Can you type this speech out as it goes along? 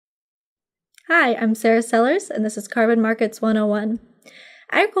Hi, I'm Sarah Sellers, and this is Carbon Markets 101.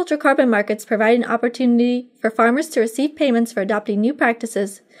 Agriculture carbon markets provide an opportunity for farmers to receive payments for adopting new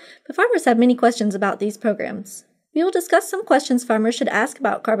practices, but farmers have many questions about these programs. We will discuss some questions farmers should ask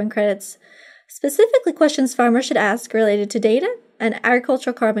about carbon credits, specifically questions farmers should ask related to data and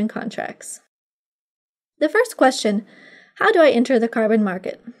agricultural carbon contracts. The first question, how do I enter the carbon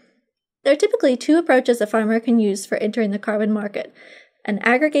market? There are typically two approaches a farmer can use for entering the carbon market, an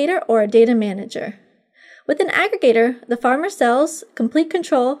aggregator or a data manager. With an aggregator, the farmer sells complete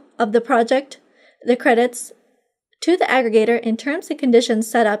control of the project, the credits, to the aggregator in terms and conditions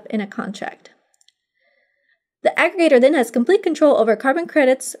set up in a contract. The aggregator then has complete control over carbon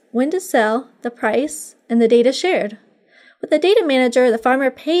credits, when to sell, the price, and the data shared. With the data manager, the farmer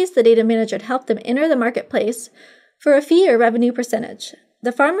pays the data manager to help them enter the marketplace for a fee or revenue percentage.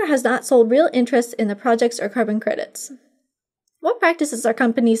 The farmer has not sold real interest in the projects or carbon credits. What practices are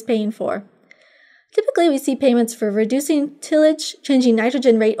companies paying for? Typically, we see payments for reducing tillage, changing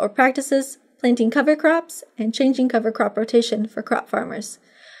nitrogen rate or practices, planting cover crops, and changing cover crop rotation for crop farmers.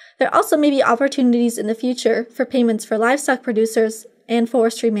 There also may be opportunities in the future for payments for livestock producers and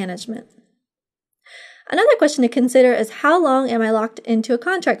forestry management. Another question to consider is how long am I locked into a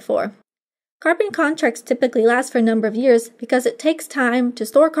contract for? Carbon contracts typically last for a number of years because it takes time to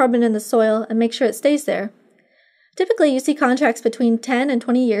store carbon in the soil and make sure it stays there. Typically, you see contracts between 10 and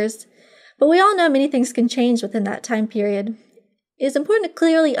 20 years, but we all know many things can change within that time period. It is important to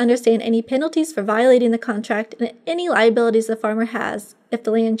clearly understand any penalties for violating the contract and any liabilities the farmer has if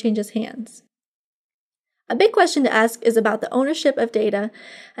the land changes hands. A big question to ask is about the ownership of data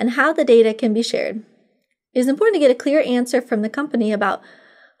and how the data can be shared. It is important to get a clear answer from the company about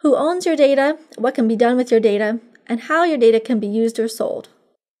who owns your data, what can be done with your data, and how your data can be used or sold.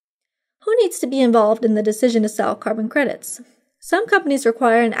 Who needs to be involved in the decision to sell carbon credits? Some companies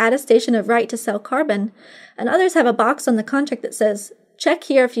require an attestation of right to sell carbon, and others have a box on the contract that says, check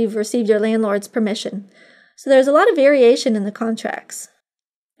here if you've received your landlord's permission. So there's a lot of variation in the contracts.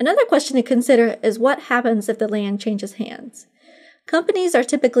 Another question to consider is what happens if the land changes hands. Companies are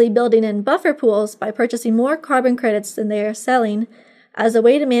typically building in buffer pools by purchasing more carbon credits than they are selling as a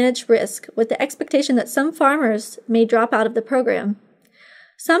way to manage risk, with the expectation that some farmers may drop out of the program.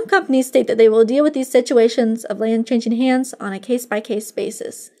 Some companies state that they will deal with these situations of land changing hands on a case-by-case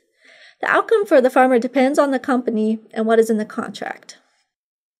basis. The outcome for the farmer depends on the company and what is in the contract.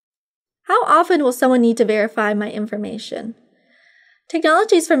 How often will someone need to verify my information?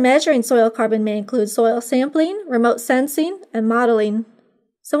 Technologies for measuring soil carbon may include soil sampling, remote sensing, and modeling.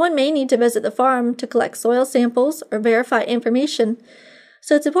 Someone may need to visit the farm to collect soil samples or verify information,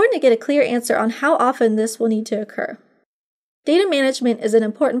 so it's important to get a clear answer on how often this will need to occur. Data management is an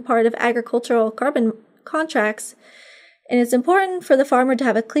important part of agricultural carbon contracts, and it's important for the farmer to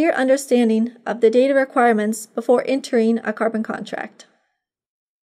have a clear understanding of the data requirements before entering a carbon contract.